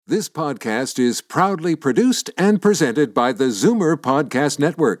This podcast is proudly produced and presented by the Zoomer Podcast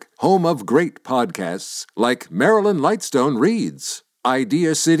Network, home of great podcasts like Marilyn Lightstone Reads,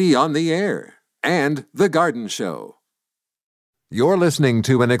 Idea City on the Air, and The Garden Show. You're listening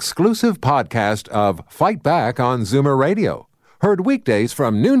to an exclusive podcast of Fight Back on Zoomer Radio, heard weekdays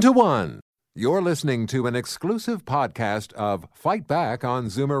from noon to 1. You're listening to an exclusive podcast of Fight Back on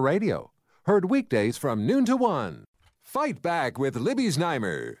Zoomer Radio, heard weekdays from noon to 1. Fight Back with Libby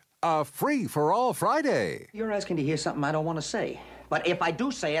Znaimer, a free-for-all Friday. You're asking to hear something I don't want to say. But if I do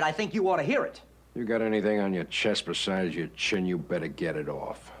say it, I think you ought to hear it. You got anything on your chest besides your chin, you better get it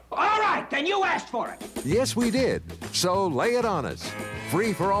off. All right, then you asked for it. Yes, we did. So lay it on us.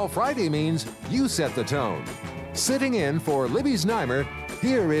 Free-for-all Friday means you set the tone. Sitting in for Libby Znaimer,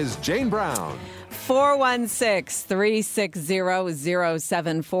 here is Jane Brown.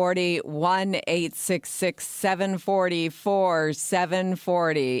 416-360-0740,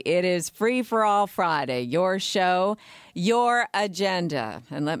 1-866-740-4740. It is Free for All Friday, your show, your agenda.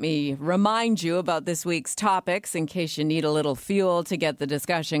 And let me remind you about this week's topics in case you need a little fuel to get the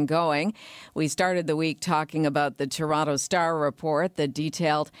discussion going. We started the week talking about the Toronto Star report that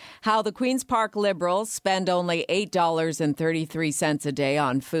detailed how the Queen's Park Liberals spend only $8.33 a day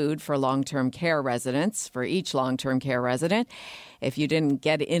on food for long-term care residents, for each long-term care resident. If you didn't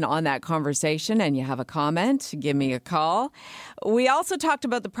get in on that conversation and you have a comment, give me a call. We also talked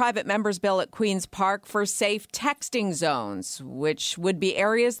about the private members bill at Queen's Park for safe texting zones, which would be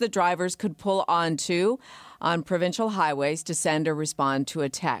areas that drivers could pull onto on provincial highways to send or respond to a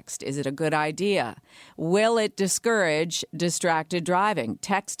text. Is it a good idea? Will it discourage distracted driving,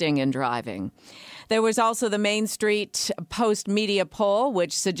 texting and driving? There was also the Main Street post-media poll,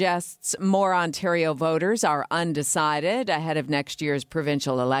 which suggests more Ontario voters are undecided ahead of next year's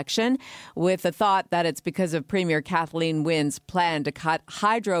provincial election, with the thought that it's because of Premier Kathleen Wynne's plan to cut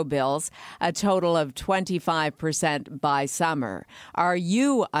hydro bills a total of 25% by summer. Are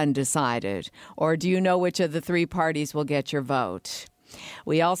you undecided, or do you know which of the three parties will get your vote?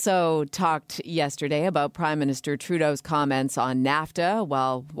 We also talked yesterday about Prime Minister Trudeau's comments on NAFTA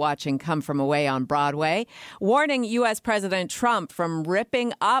while watching Come From Away on Broadway, warning U.S. President Trump from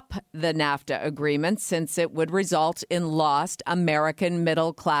ripping up the NAFTA agreement since it would result in lost American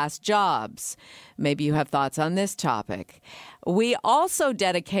middle-class jobs. Maybe you have thoughts on this topic. We also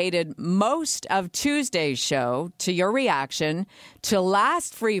dedicated most of Tuesday's show to your reaction to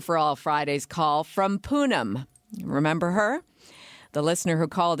last Free for All Friday's call from Poonam. Remember her? The listener who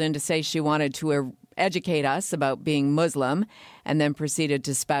called in to say she wanted to educate us about being Muslim and then proceeded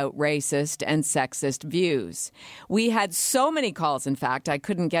to spout racist and sexist views. We had so many calls, in fact, I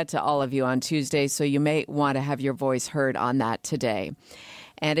couldn't get to all of you on Tuesday, so you may want to have your voice heard on that today.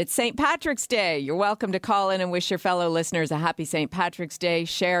 And it's St. Patrick's Day. You're welcome to call in and wish your fellow listeners a happy St. Patrick's Day.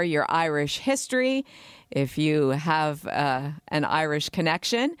 Share your Irish history if you have an Irish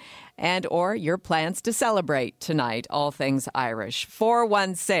connection and or your plans to celebrate tonight, all things Irish.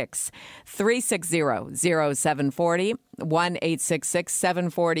 416-360-0740,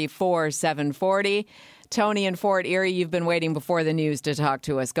 1-866-740-4740. Tony in Fort Erie, you've been waiting before the news to talk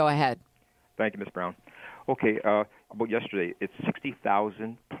to us. Go ahead. Thank you, Ms. Brown. Okay, about yesterday, it's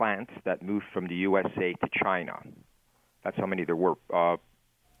 60,000 plants that moved from the USA to China. That's how many there were.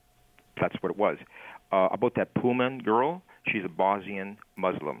 That's what it was. About that Pullman girl, she's a Bosnian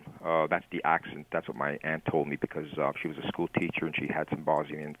Muslim. That's the accent. That's what my aunt told me because she was a school teacher and she had some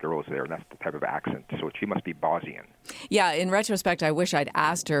Bosnian girls there. And that's the type of accent. So she must be Bosnian. Yeah, in retrospect, I wish I'd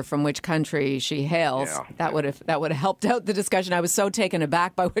asked her from which country she hails. Yeah, that would have helped out the discussion. I was so taken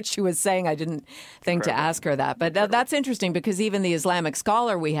aback by what she was saying, I didn't think to ask her that. But that's interesting because even the Islamic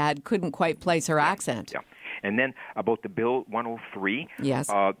scholar we had couldn't quite place her accent. Yeah. And then about the Bill 103, yes.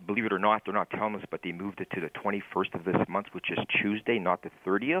 Believe it or not, they're not telling us, but they moved it to the 21st of this month, which is Tuesday, not the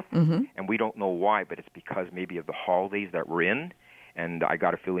 30th. Mm-hmm. And we don't know why, but it's because maybe of the holidays that we're in. And I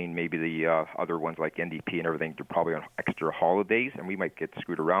got a feeling maybe the other ones like NDP and everything, they're probably on extra holidays, and we might get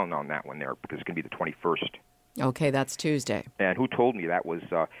screwed around on that one there because it's going to be the 21st. Okay, that's Tuesday. And who told me that was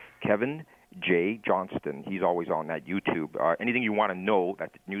Kevin J. Johnston. He's always on that YouTube. Anything you want to know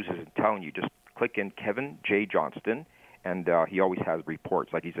that the news isn't telling you, just click in Kevin J. Johnston, and he always has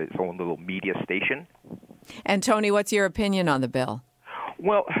reports, like he's his own little media station. And, Tony, what's your opinion on the bill?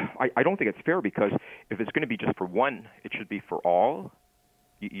 Well, I don't think it's fair because if it's going to be just for one, it should be for all.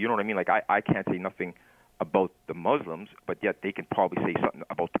 You know what I mean? Like, I can't say nothing about the Muslims, but yet they can probably say something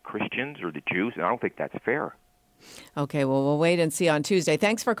about the Christians or the Jews, and I don't think that's fair. Okay, well, we'll wait and see on Tuesday.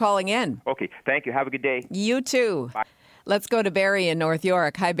 Thanks for calling in. Okay, thank you. Have a good day. You too. Bye. Let's go to Barry in North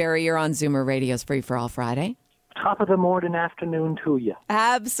York. Hi, Barry. You're on Zoomer Radio's Free for All Friday. Top of the morning, afternoon to you.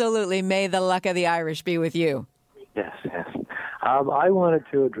 Absolutely. May the luck of the Irish be with you. Yes. I wanted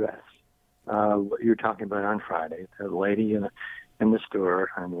to address what you were talking about on Friday, the lady in the store,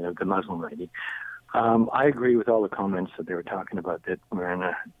 the Muslim lady. I agree with all the comments that they were talking about, that we're in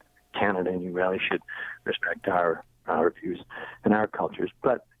Canada and you really should respect our views and our cultures.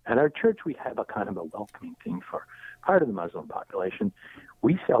 But at our church, we have a kind of a welcoming thing for part of the Muslim population.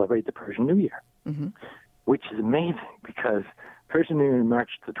 We celebrate the Persian New Year, which is amazing because Persian New Year, March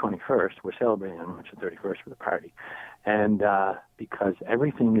the 21st, we're celebrating on March the 31st for the party. And because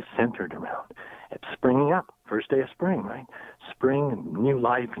everything is centered around it's springing up, first day of spring, right? Spring and new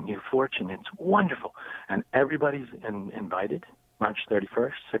life and new fortune. It's wonderful. And everybody's invited, March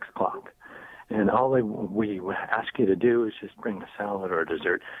 31st, 6 o'clock. And all we ask you to do is just bring a salad or a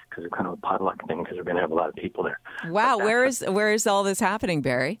dessert, because it's kind of a potluck thing, because we're going to have a lot of people there. Wow, where is all this happening,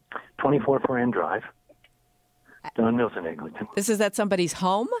 Barry? 24 Foran Drive, Don Mills in Eglinton. This is at somebody's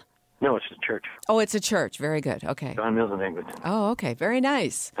home? No, it's a church. Oh, it's a church. Very good. Okay. Don Mills in Eglinton. Oh, okay. Very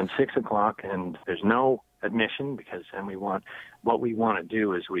nice. And 6 o'clock, and there's no admission, because then what we want to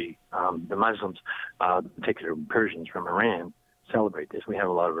do is the Muslims, particularly Persians from Iran, celebrate this. We have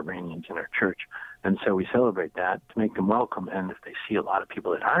a lot of Iranians in our church, and so we celebrate that to make them welcome. And if they see a lot of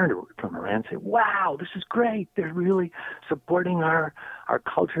people that aren't from Iran, say, "Wow, this is great! They're really supporting our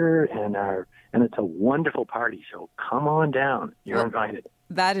culture and it's a wonderful party. So come on down. You're invited."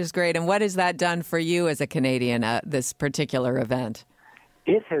 That is great. And what has that done for you as a Canadian? This particular event?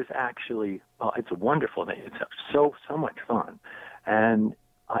 It has actually. Well, it's a wonderful day. It's so much fun, and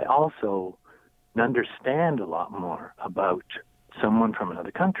I also understand a lot more about someone from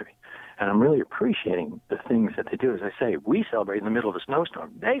another country. And I'm really appreciating the things that they do. As I say, we celebrate in the middle of a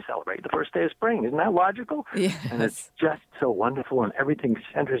snowstorm. They celebrate the first day of spring. Isn't that logical? Yes. And it's just so wonderful, and everything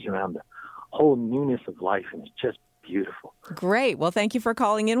centers around the whole newness of life, and it's just beautiful. Great. Well, thank you for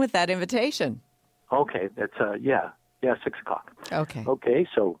calling in with that invitation. Okay, that's, 6 o'clock. Okay. Okay,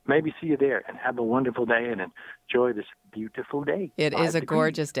 so maybe see you there, and have a wonderful day, and enjoy this beautiful day. It is a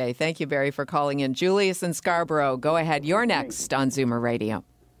gorgeous day. Thank you, Barry, for calling in. Julius in Scarborough, go ahead. You're next on Zoomer Radio.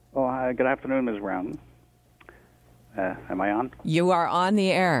 Oh, hi. Good afternoon, Ms. Brown. Am I on? You are on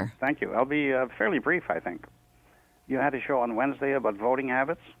the air. Thank you. I'll be fairly brief, I think. You had a show on Wednesday about voting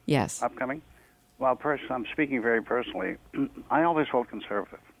habits? Yes. Upcoming? Well, I'm speaking very personally. I always vote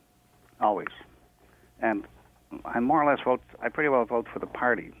Conservative. Always. And I pretty well vote for the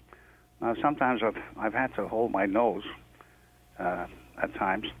party. Now, sometimes I've had to hold my nose at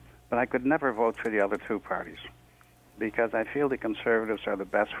times, but I could never vote for the other two parties, because I feel the Conservatives are the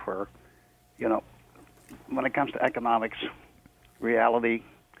best for, when it comes to economics, reality.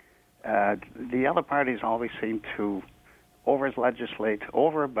 The other parties always seem to over-legislate,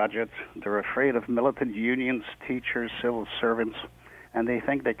 over-budget. They're afraid of militant unions, teachers, civil servants, and they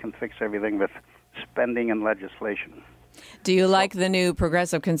think they can fix everything with spending and legislation. Do you like the new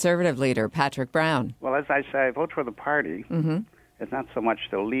progressive conservative leader, Patrick Brown? Well, as I say, I vote for the party. Mm-hmm. It's not so much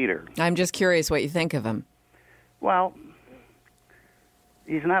the leader. I'm just curious what you think of him. Well,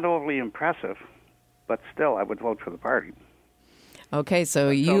 he's not overly impressive, but still, I would vote for the party. Okay, so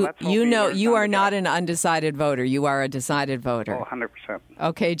you are not an undecided voter. You are a decided voter. Oh, 100%.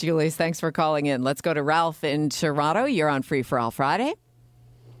 Okay, Julius, thanks for calling in. Let's go to Ralph in Toronto. You're on Free for All Friday.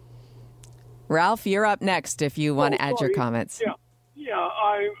 Ralph, you're up next if you want to add your comments. Yeah,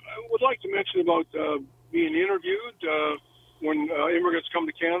 I would like to mention about being interviewed when immigrants come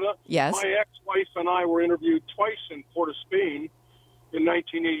to Canada. Yes. My ex-wife and I were interviewed twice in Port of Spain in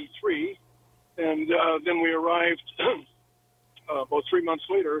 1983, and then we arrived about 3 months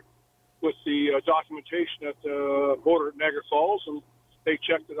later with the documentation at the border at Niagara Falls, and they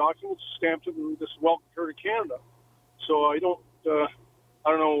checked the documents, stamped it, and just welcomed her to Canada. So I don't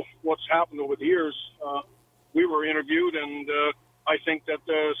know what's happened over the years. We were interviewed, and I think that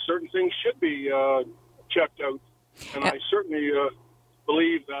certain things should be checked out. And I certainly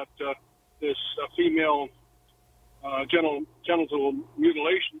believe that this female genital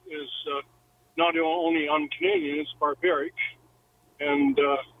mutilation is not only un-Canadian, it's barbaric. And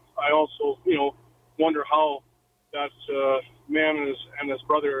I also, wonder how that man and his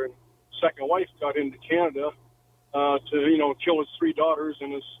brother and second wife got into Canada to, kill his 3 daughters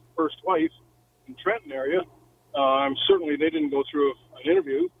and his first wife in Trenton area. Certainly they didn't go through an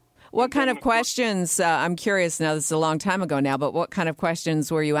interview. What kind of questions, I'm curious now, this is a long time ago now, but what kind of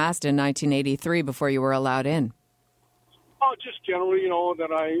questions were you asked in 1983 before you were allowed in? Oh, just generally,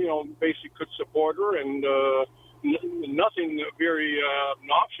 that I, basically could support her, and nothing very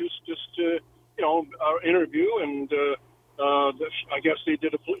obnoxious, just, interview, and I guess they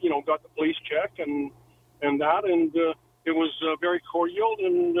did got the police check, and and it was very cordial,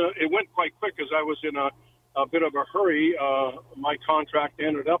 and it went quite quick as I was in a bit of a hurry. My contract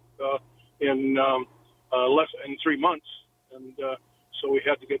ended up in less than 3 months, and so we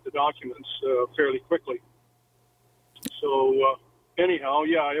had to get the documents fairly quickly. So anyhow,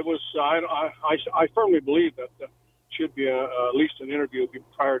 yeah, it was. I firmly believe that should be at least an interview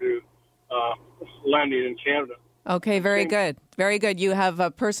prior to landing in Canada. Okay, very good. Very good. You have a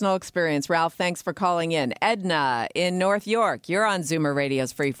personal experience. Ralph, thanks for calling in. Edna in North York, you're on Zoomer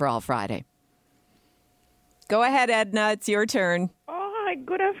Radio's Free for All Friday. Go ahead, Edna. It's your turn. Oh, hi.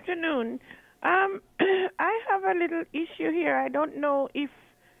 Good afternoon. I have a little issue here. I don't know if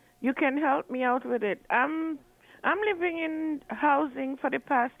you can help me out with it. I'm living in housing for the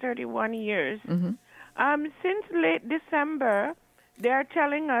past 31 years. Mm-hmm. Since late December, they're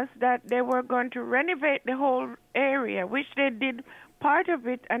telling us that they were going to renovate the whole area, which they did part of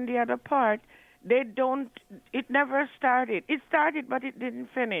it, and the other part, it never started. It started, but it didn't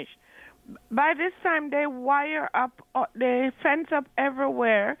finish. By this time, they wire up, they fence up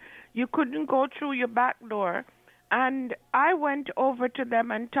everywhere. You couldn't go through your back door. And I went over to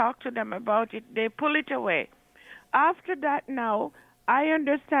them and talked to them about it. They pull it away. After that now, I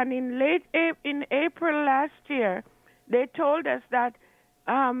understand in April last year, they told us that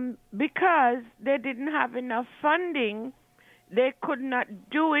because they didn't have enough funding, they could not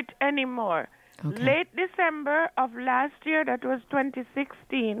do it anymore. Okay. Late December of last year, that was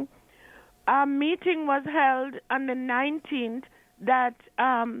 2016, a meeting was held on the 19th that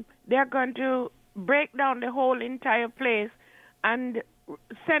they're going to break down the whole entire place and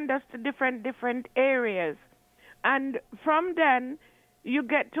send us to different areas. And from then, you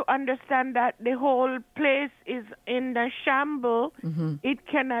get to understand that the whole place is in the shamble. Mm-hmm. It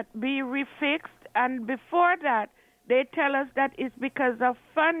cannot be refixed. And before that, they tell us that it's because of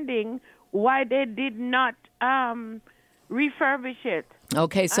funding why they did not refurbish it.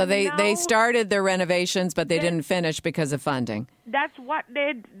 Okay, so they started their renovations, but they didn't finish because of funding. That's what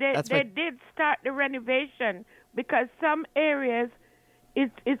they did start the renovation, because some areas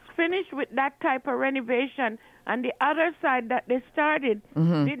it's finished with that type of renovation, and the other side that they started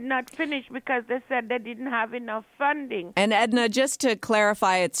did not finish because they said they didn't have enough funding. And Edna, just to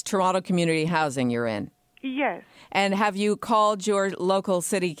clarify, it's Toronto Community Housing you're in. Yes. And have you called your local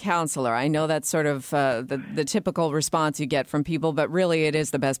city councillor? I know that's sort of the typical response you get from people, but really it is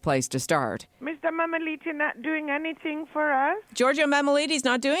the best place to start. Mr. Mamaliti not doing anything for us. Giorgio Mamaliti's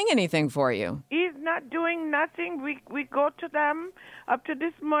not doing anything for you. He's not doing nothing. We go to them. Up to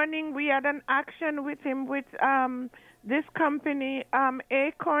this morning, we had an action with him with this company,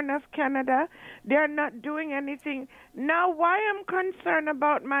 Acorn of Canada. They're not doing anything. Now, why I'm concerned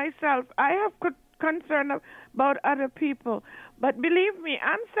about myself, I have concern about other people. But believe me,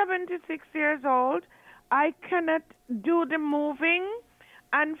 I'm 76 years old. I cannot do the moving.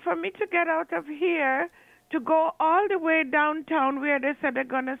 And for me to get out of here, to go all the way downtown where they said they're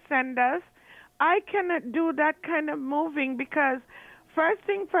going to send us, I cannot do that kind of moving because first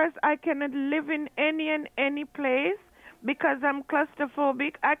thing first, I cannot live in any place because I'm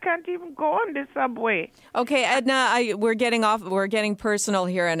claustrophobic. I can't even go on the subway. Okay, Edna, we're getting personal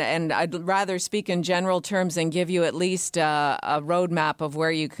here, and I'd rather speak in general terms and give you at least a roadmap of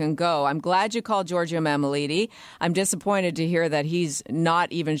where you can go. I'm glad you called Giorgio Mamaliti. I'm disappointed to hear that he's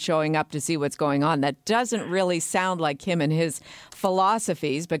not even showing up to see what's going on. That doesn't really sound like him and his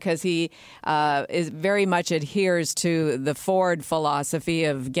philosophies, because he is very much adheres to the Ford philosophy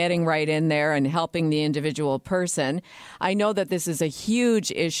of getting right in there and helping the individual person. I know that this is a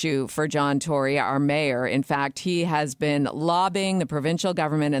huge issue for John Tory, our mayor. In fact, he has been lobbying the provincial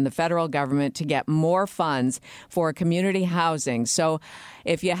government and the federal government to get more funds for community housing. So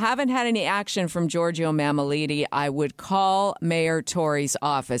if you haven't had any action from Giorgio Mamaliti, I would call Mayor Tory's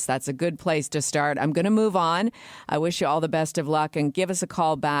office. That's a good place to start. I'm going to move on. I wish you all the best of luck, and give us a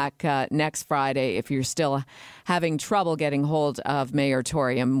call back next Friday if you're still having trouble getting hold of Mayor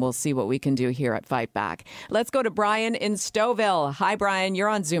Tory, and we'll see what we can do here at Fight Back. Let's go to Brian in Stouffville. Hi, Brian. You're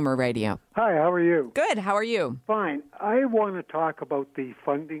on Zoomer Radio. Hi, how are you? Good. How are you? Fine. I want to talk about the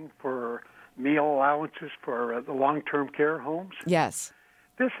funding for meal allowances for the long-term care homes. Yes.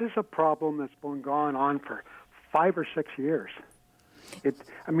 This is a problem that's been going on for 5 or 6 years.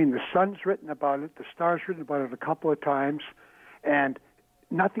 The Sun's written about it, the Star's written about it a couple of times, and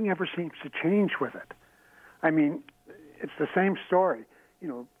nothing ever seems to change with it. It's the same story.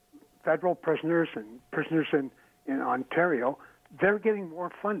 Federal prisoners and prisoners in Ontario, they're getting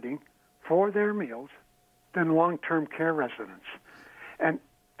more funding for their meals than long-term care residents. And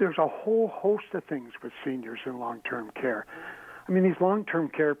there's a whole host of things with seniors in long-term care. These long-term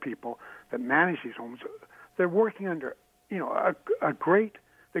care people that manage these homes, they're working under, a great.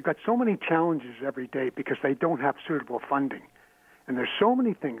 They've got so many challenges every day because they don't have suitable funding, and there's so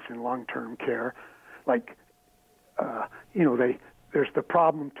many things in long-term care, like, there's the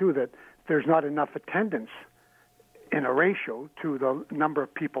problem too that there's not enough attendance in a ratio to the number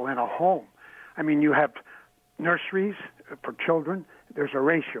of people in a home. I mean, you have nurseries for children, there's a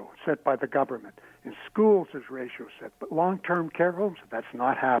ratio set by the government. In schools, there's a ratio set. But long-term care homes, that's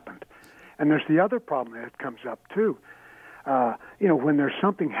not happened. And there's the other problem that comes up, too. When there's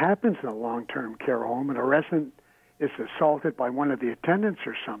something happens in a long-term care home and a resident is assaulted by one of the attendants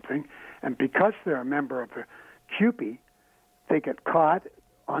or something, and because they're a member of the CUPE, they get caught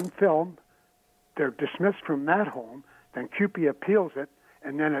on film, they're dismissed from that home, then CUPE appeals it,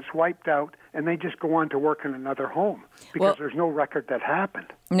 and then it's wiped out, and they just go on to work in another home because there's no record that happened.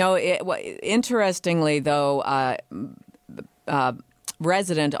 No, interestingly, though,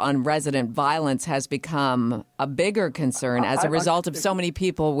 resident-on-resident violence has become a bigger concern as a result of so many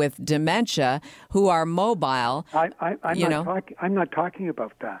people with dementia who are mobile. I'm not talking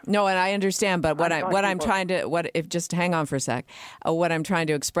about that. No, and I understand, but just hang on for a sec. What I'm trying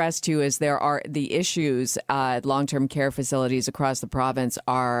to express to you is there are the issues at long-term care facilities across the province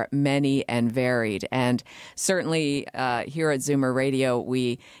are many and varied, and certainly here at Zoomer Radio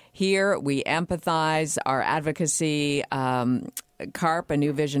we empathize. Our advocacy, CARP, A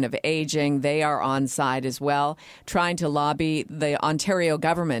New Vision of Aging, they are on side as well, trying to lobby the Ontario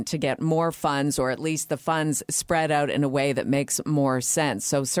government to get more funds, or at least the funds spread out in a way that makes more sense.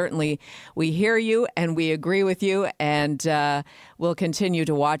 So certainly we hear you and we agree with you, and we'll continue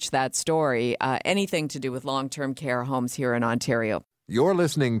to watch that story, anything to do with long-term care homes here in Ontario. You're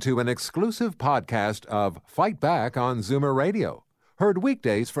listening to an exclusive podcast of Fight Back on Zoomer Radio. Heard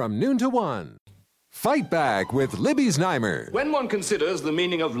weekdays from noon to 1. Fight Back with Libby Znaimer. When one considers the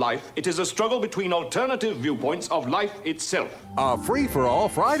meaning of life, it is a struggle between alternative viewpoints of life itself. A free-for-all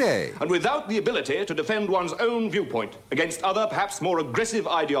Friday. And without the ability to defend one's own viewpoint against other, perhaps more aggressive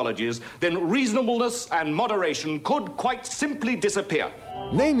ideologies, then reasonableness and moderation could quite simply disappear.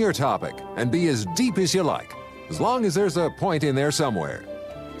 Name your topic and be as deep as you like, as long as there's a point in there somewhere.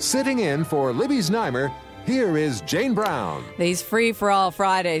 Sitting in for Libby Znaimer, here is Jane Brown. These free-for-all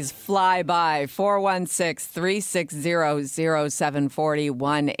Fridays fly by. 416-360-0740,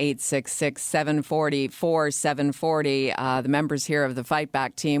 1-866-740-4740. The members here of the Fight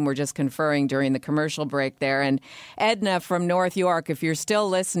Back team were just conferring during the commercial break there. And Edna from North York, if you're still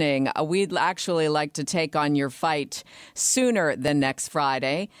listening, we'd actually like to take on your fight sooner than next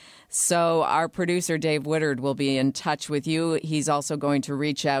Friday. So our producer, Dave Woodard, will be in touch with you. He's also going to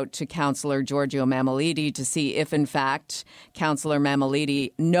reach out to Councillor Giorgio Mammoliti to see if, in fact, Councillor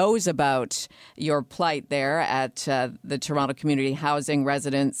Mammoliti knows about your plight there at the Toronto Community Housing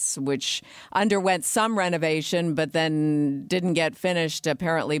Residence, which underwent some renovation but then didn't get finished,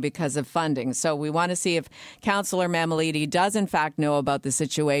 apparently, because of funding. So we want to see if Councillor Mammoliti does, in fact, know about the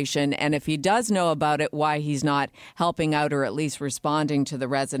situation, and if he does know about it, why he's not helping out or at least responding to the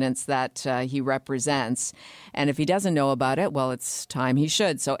residents that he represents. And if he doesn't know about it, well, it's time he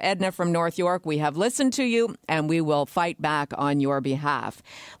should. So Edna from North York, we have listened to you and we will fight back on your behalf.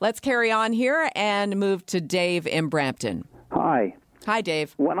 Let's carry on here and move to Dave in Brampton. Hi. Hi,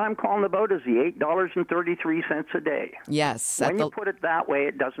 Dave. What I'm calling about is the $8.33 a day. Yes. When you put it that way,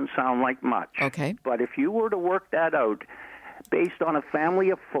 it doesn't sound like much. Okay. But if you were to work that out, based on a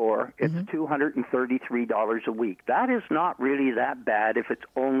family of four, it's $233 a week. That is not really that bad if it's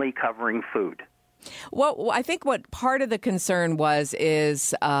only covering food. Well, I think what part of the concern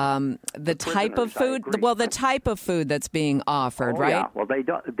is the type of food. Well, the type of food that's being offered, right? Yeah. Well, they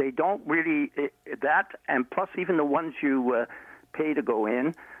don't really that, and plus even the ones you pay to go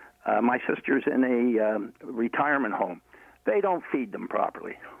in. My sister's in a retirement home. They don't feed them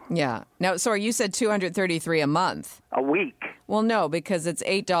properly. Yeah. Now, sorry, you said $233 a month. A week. Well, no, because it's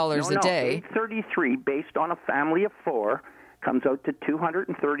 $8 a day. $8.33 based on a family of four comes out to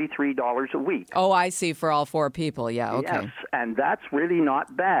 $233 a week. Oh, I see, for all four people. Yeah, okay. Yes, and that's really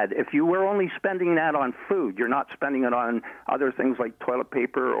not bad. If you were only spending that on food, you're not spending it on other things like toilet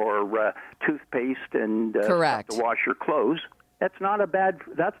paper or toothpaste and Correct. To wash your clothes. That's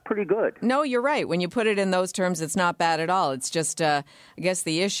pretty good. No, you're right. When you put it in those terms, it's not bad at all. It's just, I guess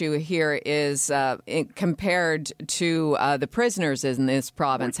the issue here is compared to the prisoners in this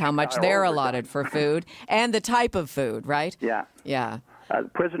province, how much they're allotted for food and the type of food, right? Yeah. Yeah.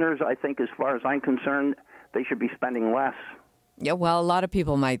 Prisoners, I think, as far as I'm concerned, they should be spending less Yeah, well, a lot of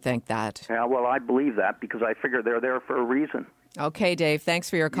people might think that. Yeah, well, I believe that because I figure they're there for a reason. Okay, Dave, thanks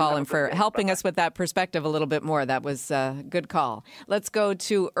for your call and for helping us with that perspective a little bit more. That was a good call. Let's go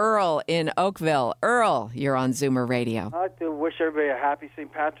to Earl in Oakville. Earl, you're on Zoomer Radio. I'd like to wish everybody a happy St.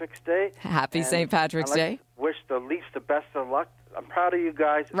 Patrick's Day. Happy St. Patrick's Day. Wish the Leafs the best of luck. I'm proud of you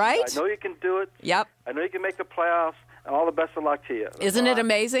guys. Right? I know you can do it. Yep. I know you can make the playoffs, and all the best of luck to you. Isn't it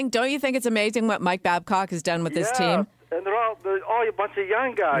amazing? Don't you think it's amazing what Mike Babcock has done with his team? And they're all a bunch of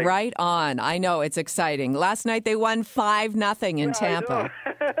young guys. Right on. I know, it's exciting. Last night they won 5-0 in Tampa.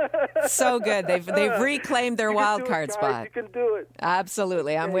 So good. They've reclaimed their wild card spot. You can do it.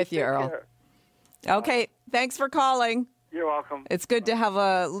 Absolutely. I'm with you, Earl. Okay, thanks for calling. You're welcome. It's good to have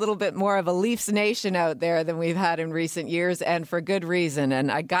a little bit more of a Leafs nation out there than we've had in recent years, and for good reason.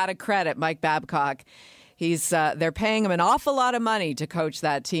 And I got to credit Mike Babcock. They're paying him an awful lot of money to coach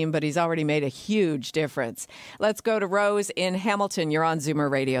that team, but he's already made a huge difference. Let's go to Rose in Hamilton. You're on Zoomer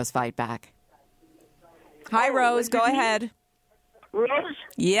Radio's Fight Back. Hi, Rose. Go ahead. Rose?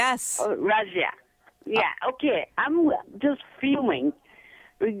 Yes. Razia. Yeah, okay. I'm just fuming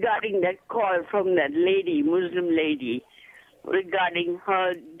regarding that call from that lady, Muslim lady, regarding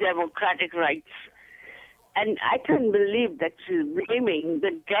her democratic rights. And I can't believe that she's blaming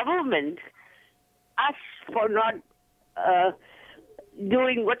the government, us, for not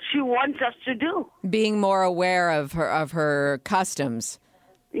doing what she wants us to do. Being more aware of her customs.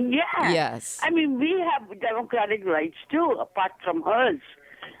 Yeah. Yes. I mean, we have democratic rights too, apart from hers.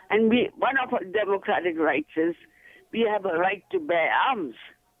 And one of our democratic rights is we have a right to bear arms.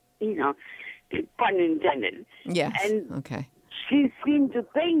 Pun intended. Yes. And okay. She seemed to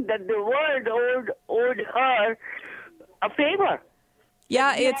think that the world owed her a favor.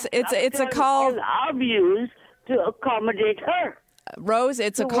 Yeah, it's a call. All our views to accommodate her. Rose,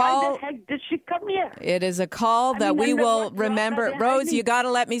 it's so a call. Why the heck did she come here? It is a call that we will remember. Rose, you got to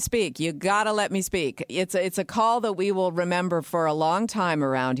let me speak. You got to let me speak. It's a call that we will remember for a long time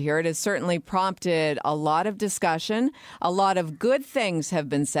around here. It has certainly prompted a lot of discussion. A lot of good things have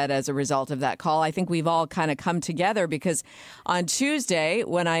been said as a result of that call. I think we've all kind of come together because on Tuesday,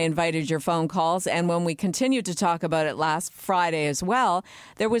 when I invited your phone calls and when we continued to talk about it last Friday as well,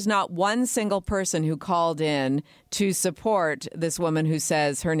 there was not one single person who called in to support this woman who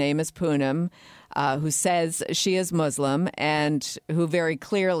says her name is Poonam, who says she is Muslim, and who very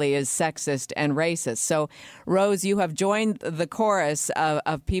clearly is sexist and racist. So, Rose, you have joined the chorus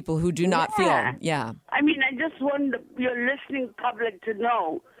of people who do not feel. Yeah. I mean, I just want your listening public to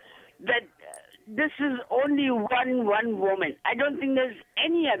know that this is only one woman. I don't think there's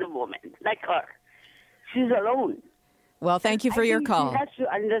any other woman like her. She's alone. Well, thank you for your call. She has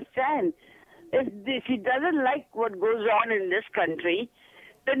to understand. If she doesn't like what goes on in this country,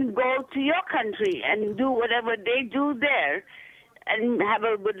 then go to your country and do whatever they do there and have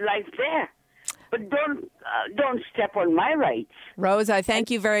a good life there. But don't step on my rights. Rose, I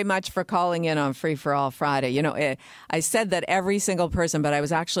thank you very much for calling in on Free for All Friday. You know, I said that every single person, but I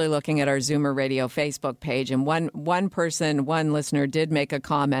was actually looking at our Zoomer Radio Facebook page, and one listener did make a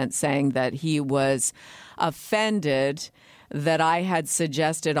comment saying that he was offended that I had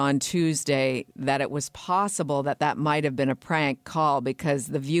suggested on Tuesday that it was possible that might have been a prank call because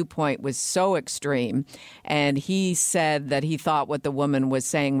the viewpoint was so extreme. And he said that he thought what the woman was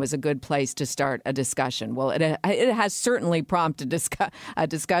saying was a good place to start a discussion. Well, it has certainly prompted a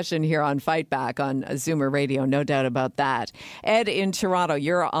discussion here on Fight Back on Zoomer Radio, no doubt about that. Ed in Toronto,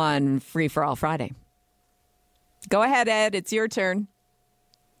 you're on Free for All Friday. Go ahead, Ed. It's your turn.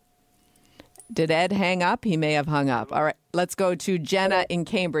 Did Ed hang up? He may have hung up. All right, let's go to Jenna in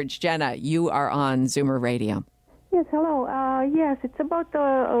Cambridge. Jenna, you are on Zoomer Radio. Yes, hello. Yes, it's about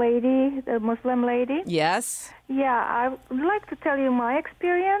the lady, the Muslim lady. Yes. Yeah, I would like to tell you my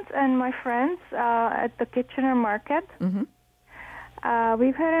experience and my friends at the Kitchener Market. Mm-hmm.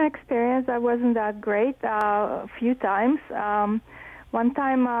 We've had an experience that wasn't that great a few times. One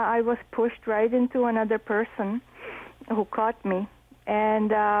time I was pushed right into another person who caught me.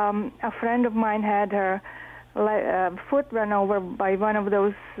 And a friend of mine had her foot run over by one of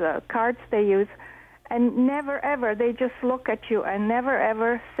those carts they use. And never, ever, they just look at you and never,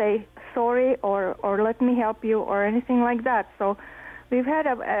 ever say sorry or let me help you or anything like that. So we've had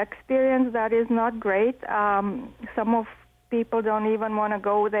an experience that is not great. Some of people don't even want to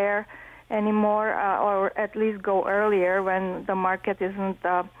go there anymore or at least go earlier when the market isn't...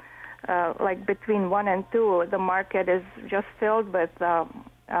 like between 1 and 2, the market is just filled with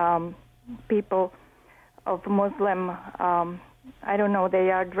people of Muslim, I don't know, they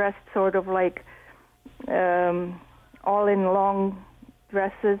are dressed sort of like all in long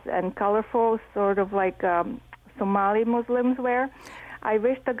dresses and colorful, sort of like Somali Muslims wear. I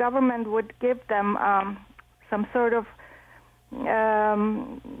wish the government would give them some sort of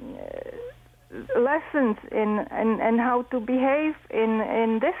lessons in how to behave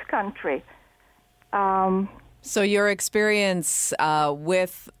in this country. So your experience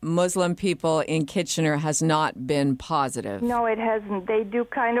with Muslim people in Kitchener has not been positive? No, it hasn't. They do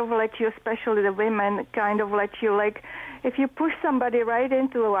kind of let you, especially the women, kind of let you, like, if you push somebody right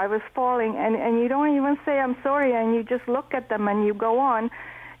into, I was falling, and you don't even say I'm sorry, and you just look at them and you go on,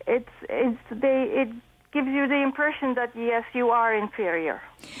 it gives you the impression that, yes, you are inferior.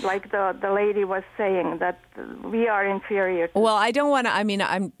 Like the lady was saying, that we are inferior. Well, I don't want to,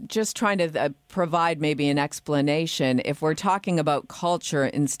 I'm just trying to provide maybe an explanation. If we're talking about culture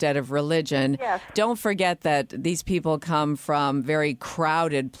instead of religion, yes. Don't forget that these people come from very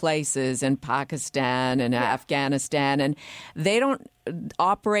crowded places in Pakistan and Afghanistan, and they don't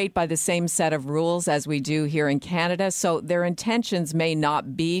operate by the same set of rules as we do here in Canada, so their intentions may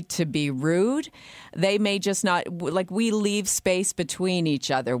not be to be rude. They may just not, like, we leave space between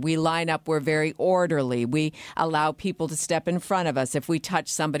each other. We line up, we're very orderly. We allow people to step in front of us. If we touch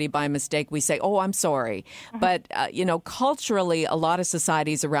somebody by mistake, we say, oh, I'm sorry. Mm-hmm. But, culturally, a lot of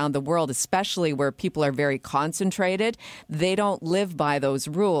societies around the world, especially where people are very concentrated, they don't live by those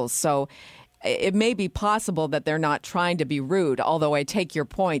rules. So it may be possible that they're not trying to be rude, although I take your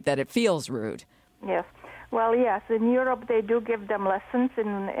point that it feels rude. Yes. Well, yes, in Europe they do give them lessons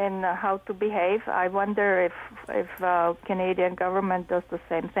in how to behave. I wonder if Canadian government does the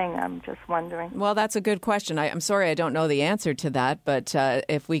same thing. I'm just wondering. Well, that's a good question. I'm sorry I don't know the answer to that, but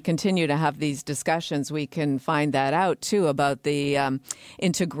if we continue to have these discussions, we can find that out, too, about the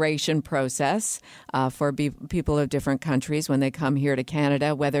integration process for people of different countries when they come here to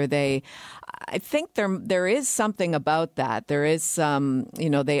Canada, whether they... I think there is something about that. There is some,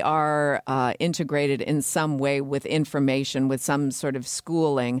 they are integrated in some way with information, with some sort of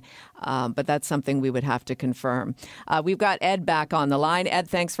schooling, but that's something we would have to confirm. We've got Ed back on the line. Ed,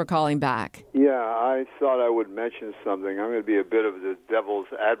 thanks for calling back. Yeah, I thought I would mention something. I'm going to be a bit of the devil's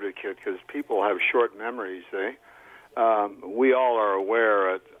advocate because people have short memories, we all are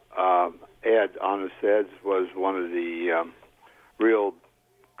aware that Ed, Honest Ed, was one of the real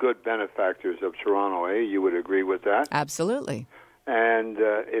good benefactors of Toronto, You would agree with that? Absolutely. And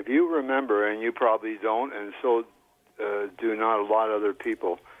if you remember, and you probably don't, and so do not a lot of other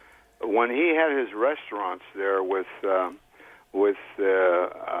people, when he had his restaurants there with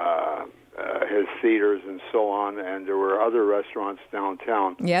his theaters and so on, and there were other restaurants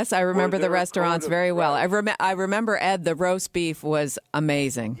downtown. Yes, I remember the restaurants very well. I remember, Ed, the roast beef was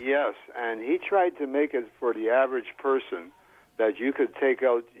amazing. Yes, and he tried to make it for the average person that you could take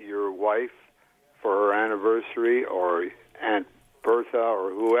out your wife for her anniversary or Aunt Bertha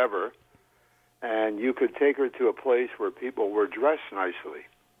or whoever, and you could take her to a place where people were dressed nicely.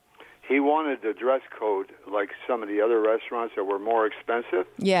 He wanted the dress code like some of the other restaurants that were more expensive.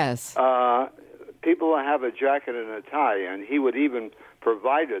 Yes. People have a jacket and a tie, and he would even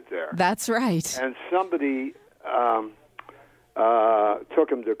provide it there. That's right. And somebody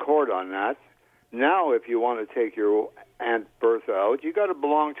took him to court on that. Now, if you want to take your Aunt Bertha out, you got to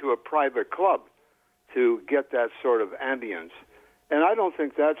belong to a private club to get that sort of ambience. And I don't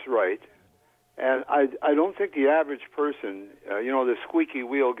think that's right. And I don't think the average person, the squeaky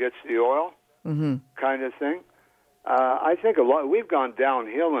wheel gets the oil kind of thing. I think we've gone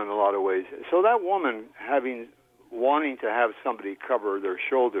downhill in a lot of ways. So that woman wanting to have somebody cover their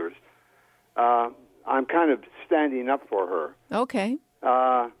shoulders, I'm kind of standing up for her. Okay.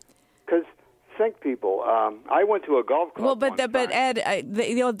 Because think people. I went to a golf club. Well, but Ed,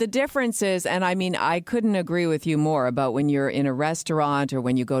 the difference is, and I mean, I couldn't agree with you more about when you're in a restaurant or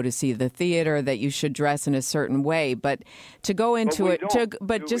when you go to see the theater that you should dress in a certain way. But to go into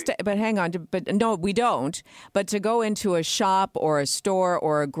hang on, no, we don't. But to go into a shop or a store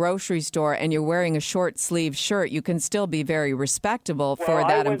or a grocery store and you're wearing a short sleeve shirt, you can still be very respectable for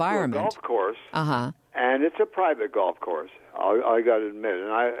that environment. I went to a golf course. Uh-huh. And it's a private golf course. I got to admit,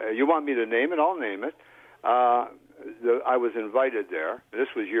 and you want me to name it? I'll name it. I was invited there. This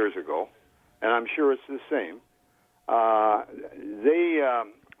was years ago, and I'm sure it's the same.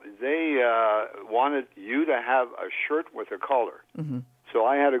 They wanted you to have a shirt with a collar. Mm-hmm. So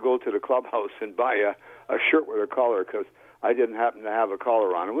I had to go to the clubhouse and buy a shirt with a collar because I didn't happen to have a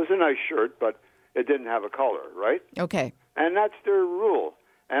collar on. It was a nice shirt, but it didn't have a collar, right? Okay. And that's their rule.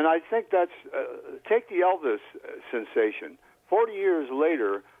 And I think that's, take the Elvis sensation. 40 years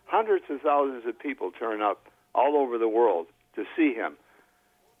later, hundreds of thousands of people turn up all over the world to see him.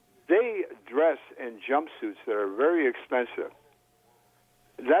 They dress in jumpsuits that are very expensive.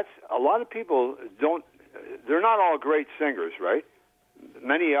 A lot of people don't they're not all great singers, right?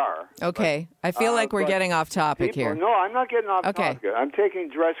 Many are. Okay. I feel like we're getting off topic here. No, I'm not getting off topic. I'm taking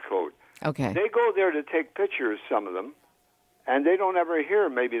dress code. Okay. They go there to take pictures, some of them, and they don't ever hear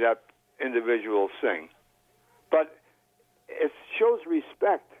maybe that individual sing. But it shows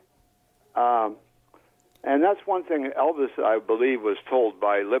respect. And that's one thing Elvis, I believe, was told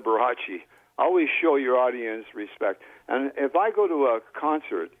by Liberace. Always show your audience respect. And if I go to a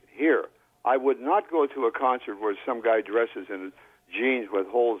concert here, I would not go to a concert where some guy dresses in jeans with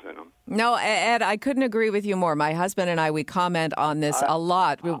holes in them. No, Ed, I couldn't agree with you more. My husband and I, we comment on this a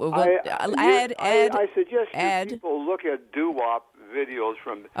lot. I suggest people look at doo-wop videos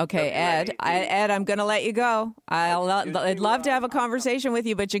from... Okay, Ed, I'm going to let you go. I'd love to have a conversation with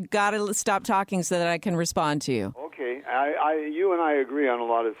you, but you got to stop talking so that I can respond to you. Okay, you and I agree on a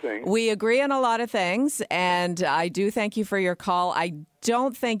lot of things. We agree on a lot of things, and I do thank you for your call. I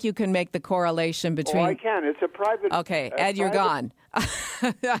don't think you can make the correlation between... Oh, I can. It's a private... Okay, Ed, you're gone.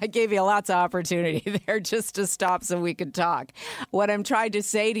 I gave you lots of opportunity there just to stop so we could talk. What I'm trying to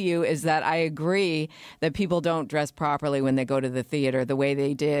say to you is that I agree that people don't dress properly when they go to the theater the way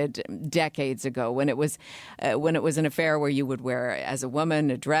they did decades ago, when it was an affair where you would wear, as a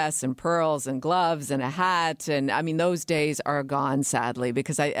woman, a dress and pearls and gloves and a hat. And I mean, those days are gone, sadly,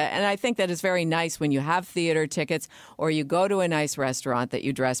 because I think that it's very nice when you have theater tickets or you go to a nice restaurant that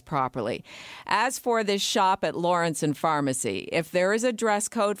you dress properly. As for this shop at Lawrence and Pharmacy, if there is a dress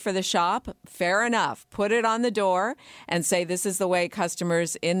code for the shop, fair enough. Put it on the door and say this is the way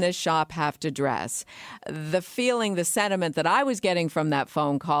customers in this shop have to dress. The sentiment that I was getting from that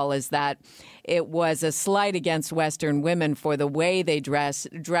phone call is that it was a slight against Western women for the way they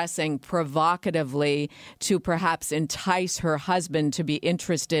dressing provocatively to perhaps entice her husband to be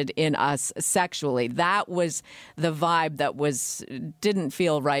interested in us sexually. That was the vibe that didn't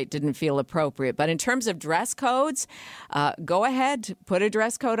feel right, didn't feel appropriate. But in terms of dress codes, go ahead, put a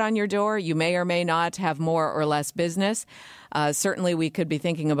dress code on your door. You may or may not have more or less business. Certainly, we could be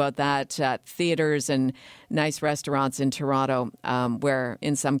thinking about that at theaters and nice restaurants in Toronto, where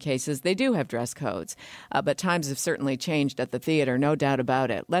in some cases they do have dress codes. But times have certainly changed at the theater, no doubt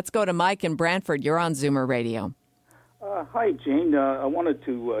about it. Let's go to Mike in Brantford. You're on Zoomer Radio. Hi, Jane. I wanted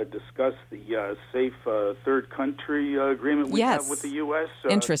to discuss the safe third country agreement we have with the U.S.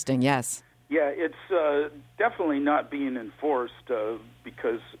 Interesting, yes. Yeah, it's definitely not being enforced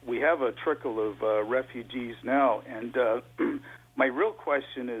because we have a trickle of refugees now. And my real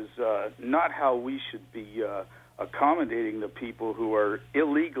question is not how we should be accommodating the people who are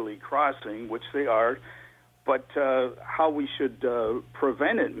illegally crossing, which they are, but how we should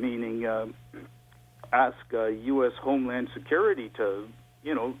prevent it, meaning ask U.S. Homeland Security to,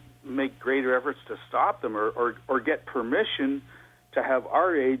 make greater efforts to stop them or get permission to have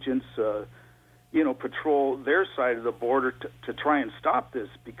our agents patrol their side of the border to try and stop this,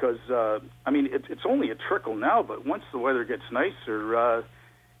 because it's only a trickle now, but once the weather gets nicer,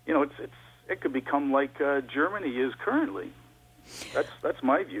 it could become like Germany is currently. That's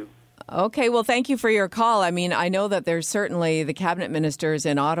my view. Okay, well, thank you for your call. I mean, I know that there's certainly the cabinet ministers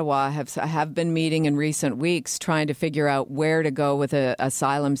in Ottawa have been meeting in recent weeks trying to figure out where to go with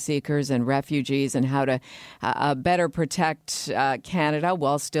asylum seekers and refugees and how to better protect Canada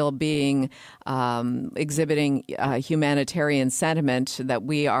while still being exhibiting humanitarian sentiment that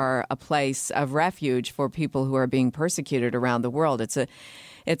we are a place of refuge for people who are being persecuted around the world.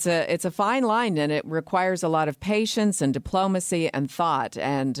 It's a fine line, and it requires a lot of patience and diplomacy and thought.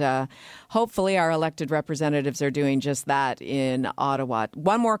 And hopefully our elected representatives are doing just that in Ottawa.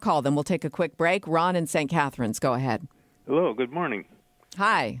 One more call, then we'll take a quick break. Ron in St. Catharines, go ahead. Hello, good morning.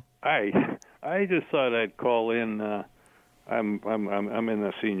 Hi. Hi. I just thought I'd call in. I'm in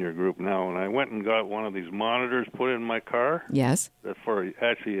the senior group now, and I went and got one of these monitors put in my car. Yes. It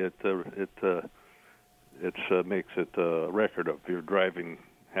makes it a record of your driving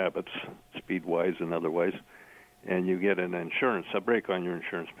habits, speed-wise and otherwise, and you get a break on your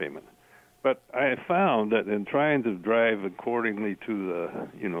insurance payment. But I found that in trying to drive accordingly to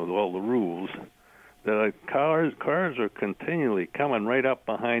all the rules, that cars are continually coming right up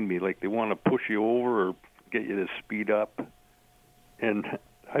behind me, like they want to push you over or get you to speed up, and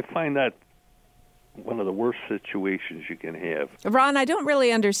I find that one of the worst situations you can have. Ron, I don't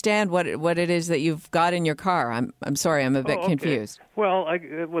really understand what it is that you've got in your car. I'm sorry, I'm a bit confused. Well,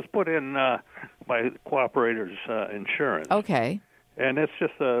 it was put in by Cooperator's Insurance. Okay. And it's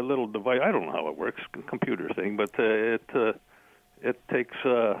just a little device. I don't know how it works, a computer thing, but it takes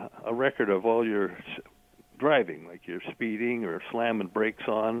a record of all your driving, like you're speeding or slamming brakes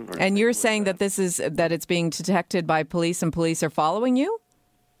on. And you're saying that it's being detected by police and police are following you?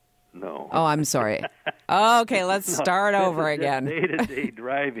 No. Oh, I'm sorry. Okay, let's start over again. Day-to-day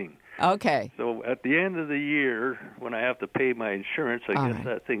driving. Okay. So at the end of the year, when I have to pay my insurance, I guess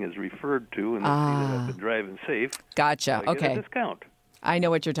that thing is referred to, and I see that I've been driving safe. Gotcha. So I get a discount. I know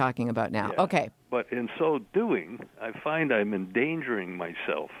what you're talking about now. Yeah. Okay. But in so doing, I find I'm endangering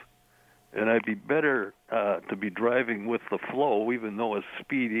myself. And I'd be better to be driving with the flow, even though it's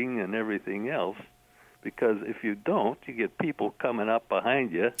speeding and everything else. Because if you don't, you get people coming up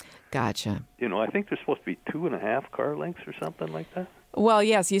behind you. Gotcha. You know, I think there's supposed to be 2.5 car lengths or something like that. Well,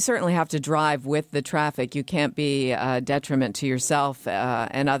 yes, you certainly have to drive with the traffic. You can't be a detriment to yourself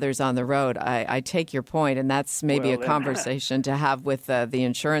and others on the road. I take your point, and that's maybe a conversation to have with the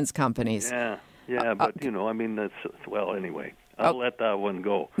insurance companies. Yeah, but, you know, I mean, that's, well, anyway. I'll let that one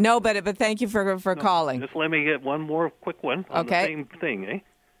go. No, but thank you for calling. Just let me get one more quick one on the same thing, eh?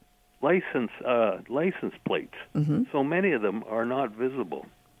 License plates. Mm-hmm. So many of them are not visible.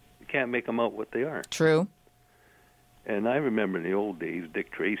 You can't make them out what they are. True. And I remember in the old days,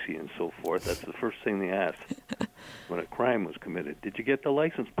 Dick Tracy and so forth, that's the first thing they asked when a crime was committed. Did you get the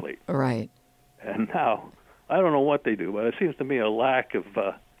license plate? Right. And now, I don't know what they do, but it seems to me a lack of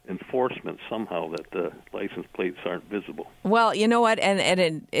enforcement somehow that the license plates aren't visible. Well, you know what,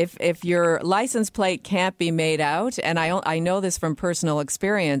 and if your license plate can't be made out, and I know this from personal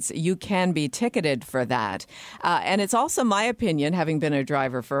experience, you can be ticketed for that. And it's also my opinion, having been a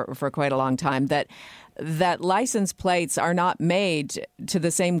driver for quite a long time, that license plates are not made to the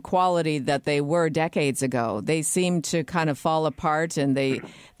same quality that they were decades ago. They seem to kind of fall apart, and they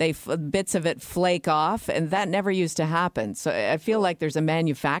bits of it flake off, and that never used to happen. So I feel like there's a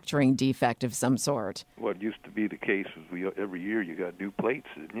manufacturing defect of some sort. What used to be the case was every year you got new plates,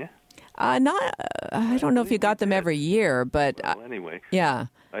 didn't you? I don't know if you got them every year, but well, anyway, yeah.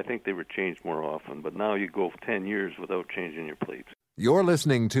 I think they were changed more often, but now you go 10 years without changing your plates. You're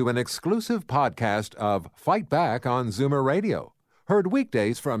listening to an exclusive podcast of Fight Back on Zoomer Radio. Heard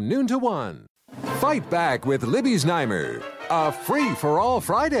weekdays from noon to 1. Fight Back with Libby Znaimer, a free-for-all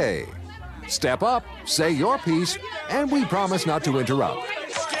Friday. Step up, say your piece, and we promise not to interrupt.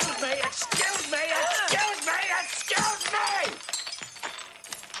 Excuse me!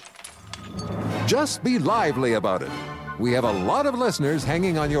 Just be lively about it. We have a lot of listeners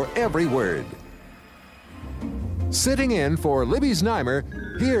hanging on your every word. Sitting in for Libby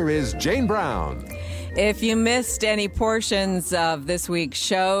Znaimer, here is Jane Brown. If you missed any portions of this week's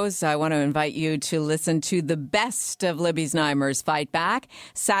shows, I want to invite you to listen to the best of Libby Znaimer's Fight Back,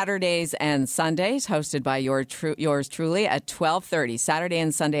 Saturdays and Sundays, hosted by yours truly at 12:30. Saturday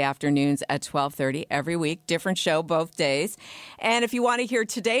and Sunday afternoons at 12:30 every week. Different show both days. And if you want to hear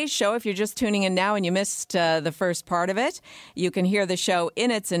today's show, if you're just tuning in now and you missed the first part of it, you can hear the show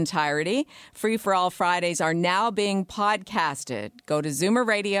in its entirety. Free for All Fridays are now being podcasted. Go to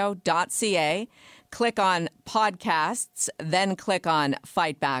zoomerradio.ca. Click on podcasts, then click on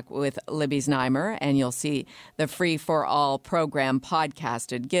Fight Back with Libby Znaimer, and you'll see the Free for All program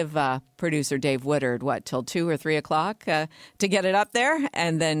podcasted. Give producer Dave Woodard, till 2 or 3 o'clock to get it up there,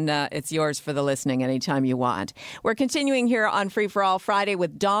 and then it's yours for the listening anytime you want. We're continuing here on Free for All Friday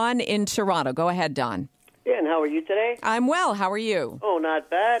with Don in Toronto. Go ahead, Don. Yeah, and how are you today? I'm well. How are you? Oh, not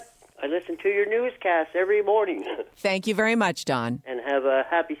bad. I listen to your newscast every morning. Thank you very much, Don. And have a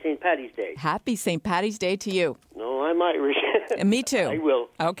happy St. Paddy's Day. Happy St. Paddy's Day to you. No, I'm Irish. Me too. I will.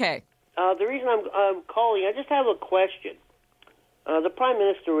 Okay. The reason I'm calling, I just have a question. The Prime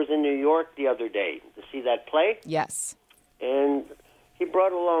Minister was in New York the other day to see that play. Yes. And he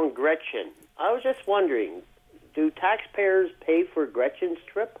brought along Gretchen. I was just wondering, do taxpayers pay for Gretchen's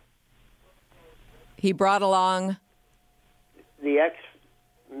trip? He brought along the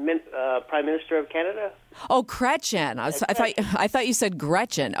Prime Minister of Canada? Oh, Chrétien. I thought you said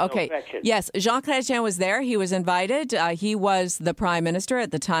Gretchen. Okay. No, Gretchen. Yes, Jean Chrétien was there. He was invited. He was the Prime Minister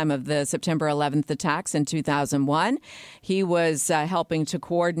at the time of the September 11th attacks in 2001. He was helping to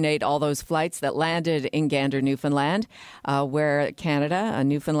coordinate all those flights that landed in Gander, Newfoundland, where Canada,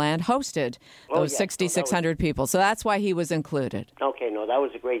 Newfoundland, hosted those 6,600 people. So that's why he was included. Okay, no, that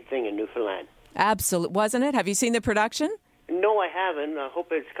was a great thing in Newfoundland. Absolutely. Wasn't it? Have you seen the production? No, I haven't. I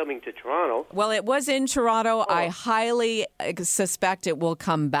hope it's coming to Toronto. Well, it was in Toronto. I highly suspect it will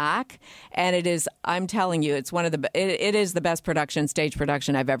come back. And it is, I'm telling you, it's it is the best stage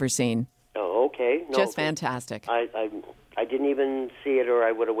production I've ever seen. Oh, okay. No, just fantastic. I didn't even see it, or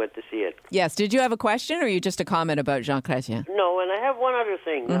I would have went to see it. Yes. Did you have a question, or you just a comment about Jean Chrétien? No, and I have one other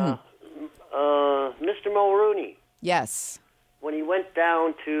thing. Mr. Mulrooney. Yes. When he went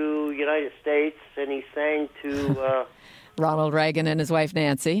down to United States and he sang to... Ronald Reagan and his wife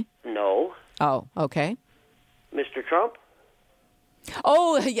Nancy. No. Oh, okay. Mr. Trump?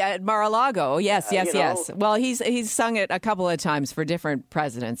 Oh, yeah, at Mar-a-Lago. Yes. you know. Yes. Well, he's sung it a couple of times for different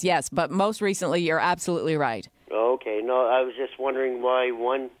presidents. Yes, but most recently, you're absolutely right. Okay, no, I was just wondering why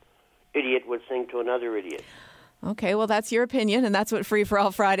one idiot would sing to another idiot. Okay, well, that's your opinion, and that's what Free for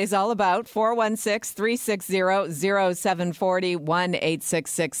All Friday's all about. 416-360-0740,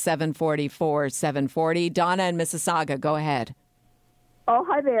 1-866-740-4740. Donna in Mississauga, go ahead. Oh,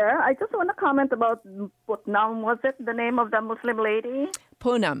 hi there. I just want to comment about Putnam. Was it the name of the Muslim lady?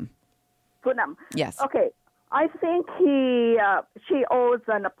 Poonam. Putnam. Yes. Okay. I think she owes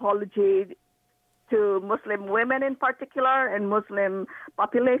an apology to Muslim women in particular and Muslim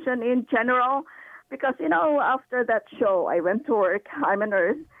population in general. Because, after that show, I went to work. I'm a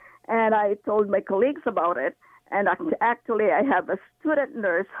nurse. And I told my colleagues about it. And actually, I have a student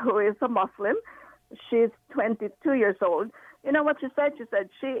nurse who is a Muslim. She's 22 years old. You know what she said? She said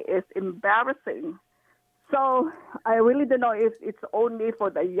she is embarrassing. So I really don't know if it's only for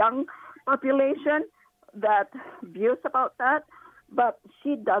the young population that views about that, but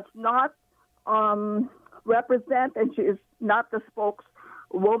she does not represent, and she is not the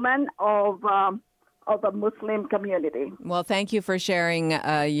spokeswoman of a Muslim community. Well, thank you for sharing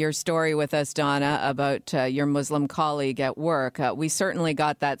your story with us, Donna, about your Muslim colleague at work. We certainly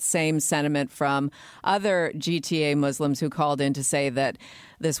got that same sentiment from other GTA Muslims who called in to say that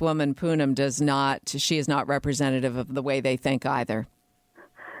this woman, Poonam, she is not representative of the way they think either.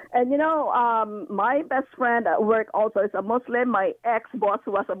 And, my best friend at work also is a Muslim. My ex-boss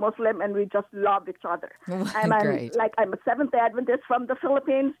was a Muslim, and we just love each other. And I'm a Seventh-day Adventist from the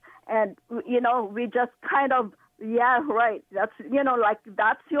Philippines, and, we just kind of, yeah, right. That's,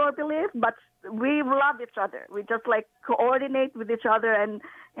 that's your belief, but we love each other. We just, coordinate with each other and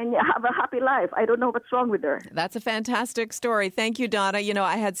have a happy life. I don't know what's wrong with her. That's a fantastic story. Thank you, Donna.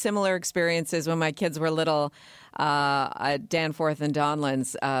 I had similar experiences when my kids were little. At Danforth and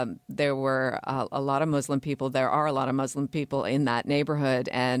Donlands, there were a lot of Muslim people. There are a lot of Muslim people in that neighborhood.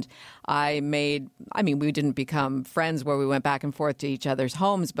 And we didn't become friends where we went back and forth to each other's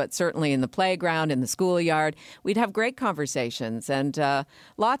homes, but certainly in the playground, in the schoolyard, we'd have great conversations and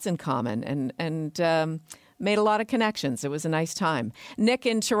lots in common and made a lot of connections. It was a nice time. Nick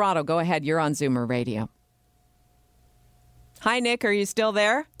in Toronto, go ahead. You're on Zoomer Radio. Hi, Nick. Are you still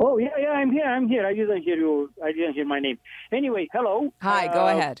there? Oh, yeah, I'm here. I didn't hear you. I didn't hear my name. Anyway, hello. Hi, go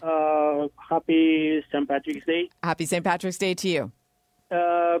ahead. Happy St. Patrick's Day. Happy St. Patrick's Day to you.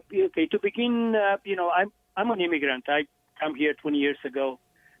 Okay, to begin, I'm an immigrant. I come here 20 years ago.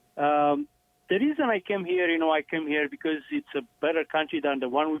 The reason I came here, I came here because it's a better country than the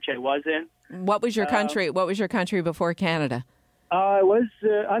one which I was in. What was your country? What was your country before Canada?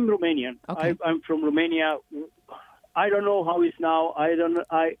 I'm Romanian. Okay. I'm from Romania. I don't know how it's now.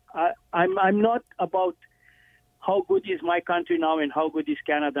 I'm not about how good is my country now and how good is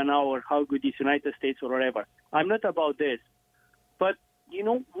Canada now or how good is United States or whatever. I'm not about this. But,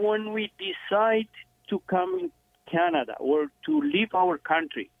 when we decide to come in Canada or to leave our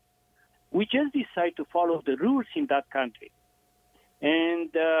country, we just decide to follow the rules in that country. And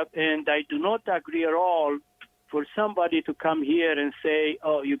I do not agree at all for somebody to come here and say,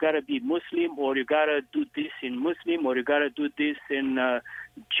 oh, you got to be Muslim, or you got to do this in Muslim, or you got to do this in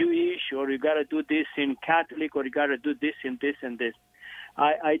Jewish, or you got to do this in Catholic, or you got to do this in this and this.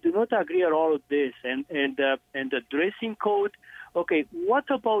 I do not agree at all with this. And the dressing code. Okay,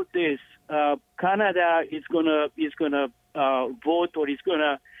 what about this? Canada is gonna vote, or is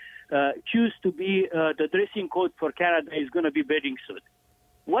gonna choose to be the dressing code for Canada is gonna be bathing suit.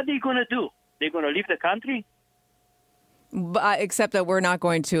 What are they gonna do? They're gonna leave the country? Except that we're not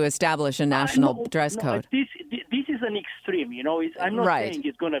going to establish a national dress code. This is an extreme, I'm not saying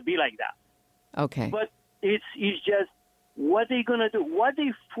it's going to be like that. Okay. But it's just what they're going to do. What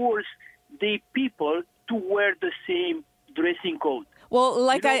they force the people to wear the same dressing code. Well,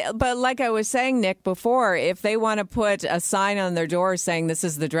 like I was saying, Nick, before, if they want to put a sign on their door saying this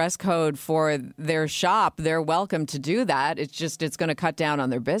is the dress code for their shop, they're welcome to do that. It's going to cut down on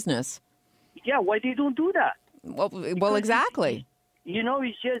their business. Yeah, why they don't do that? Well, exactly.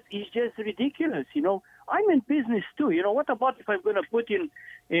 It's just ridiculous. I'm in business too. What about if I'm going to put in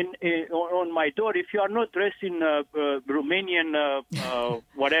on my door, if you are not dressed in Romanian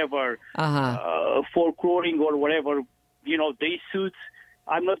whatever folkloring or whatever, day suits,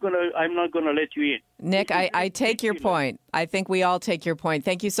 I'm not gonna let you in. Nick, I take your point. I think we all take your point.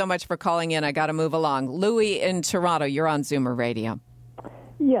 Thank you so much for calling in. I got to move along. Louis in Toronto, you're on Zoomer Radio.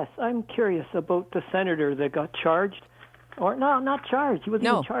 Yes, I'm curious about the senator that got charged. Or no, not charged. He wasn't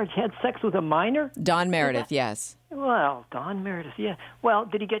even charged. He had sex with a minor? Don Meredith, yes. Well, Don Meredith, yeah. Well,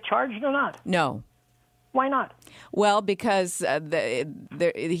 did he get charged or not? No. Why not? Well, because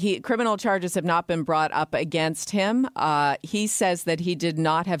criminal charges have not been brought up against him. He says that he did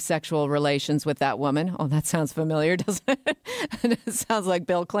not have sexual relations with that woman. Oh, that sounds familiar, doesn't it? It sounds like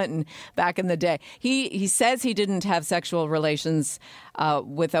Bill Clinton back in the day. He says he didn't have sexual relations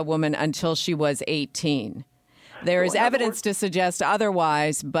with a woman until she was 18. There is evidence to suggest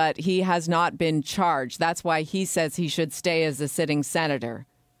otherwise, but he has not been charged. That's why he says he should stay as a sitting senator.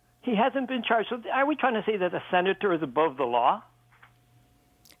 He hasn't been charged. So are we trying to say that a senator is above the law?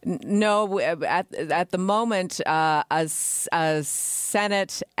 No. At the moment, a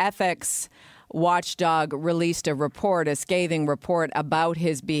Senate ethics watchdog released a scathing report about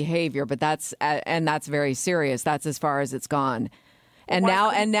his behavior, but that's very serious. That's as far as it's gone. And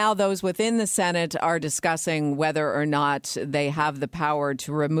now those within the Senate are discussing whether or not they have the power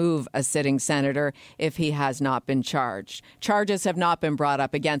to remove a sitting senator if he has not been charged. Charges have not been brought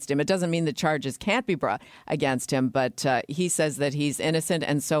up against him. It doesn't mean that charges can't be brought against him, but he says that he's innocent,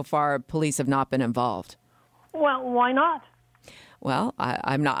 and so far police have not been involved. Well, why not? Well,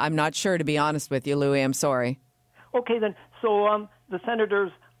 I'm not sure, to be honest with you, Louis. I'm sorry. Okay, then. So the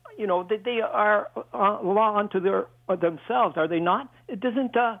senators, they are law unto themselves, are they not?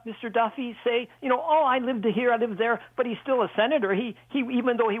 Doesn't Mr. Duffy say, I lived here, I lived there, but he's still a senator. He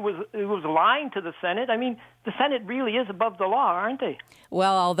even though he was lying to the Senate. I mean, the Senate really is above the law, aren't they?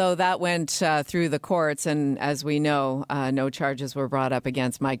 Well, although that went through the courts, and as we know, no charges were brought up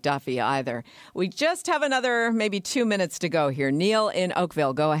against Mike Duffy either. We just have another maybe 2 minutes to go here. Neil in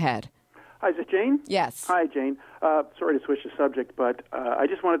Oakville, go ahead. Hi, is it Jane? Yes. Hi, Jane. Sorry to switch the subject, but I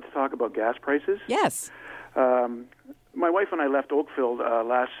just wanted to talk about gas prices. Yes. My wife and I left Oakville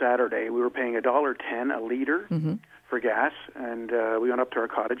last Saturday. We were paying $1.10 a liter for gas, and we went up to our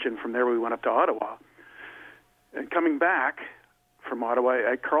cottage, and from there we went up to Ottawa. And coming back from Ottawa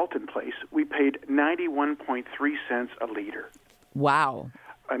at Carleton Place, we paid 91.3 cents a liter. Wow.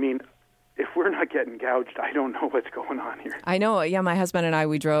 I mean, if we're not getting gouged, I don't know what's going on here. I know. Yeah, my husband and I,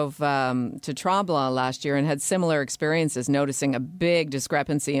 we drove to Tremblant last year and had similar experiences, noticing a big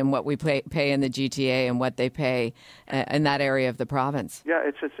discrepancy in what we pay in the GTA and what they pay in that area of the province. Yeah,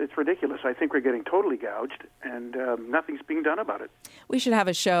 it's ridiculous. I think we're getting totally gouged, and nothing's being done about it. We should have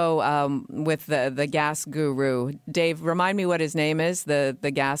a show with the gas guru. Dave, remind me what his name is,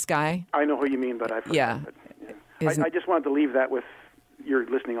 the gas guy. I know who you mean, but I forgot. Yeah. I just wanted to leave that with your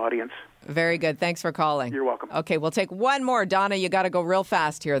listening audience. Very good. Thanks for calling. You're welcome. Okay, we'll take one more. Donna, you got to go real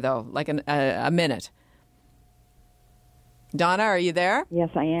fast here, though, like a minute. Donna, are you there? Yes,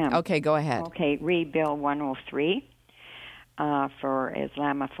 I am. Okay, go ahead. Okay, read Bill 103 for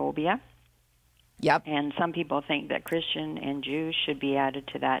Islamophobia. Yep. And some people think that Christian and Jews should be added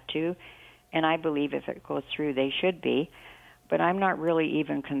to that, too. And I believe if it goes through, they should be. But I'm not really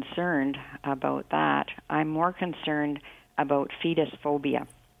even concerned about that. I'm more concerned about fetus phobia.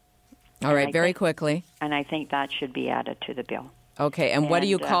 All right, very quickly. And I think that should be added to the bill. Okay, and what do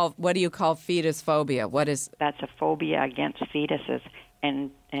you call fetus phobia? What is? That's a phobia against fetuses,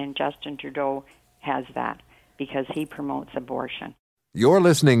 and Justin Trudeau has that because he promotes abortion. You're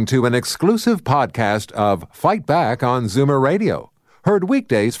listening to an exclusive podcast of Fight Back on Zoomer Radio, heard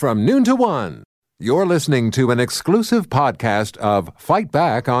weekdays from noon to 1. You're listening to an exclusive podcast of Fight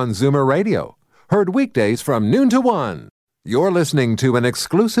Back on Zoomer Radio, heard weekdays from noon to 1. You're listening to an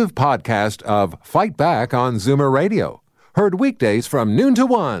exclusive podcast of Fight Back on Zoomer Radio, heard weekdays from noon to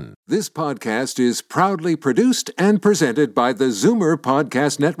 1. This podcast is proudly produced and presented by the Zoomer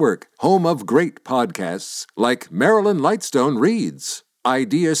Podcast Network, home of great podcasts like Marilyn Lightstone Reads,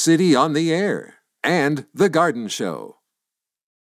 Idea City on the Air, and The Garden Show.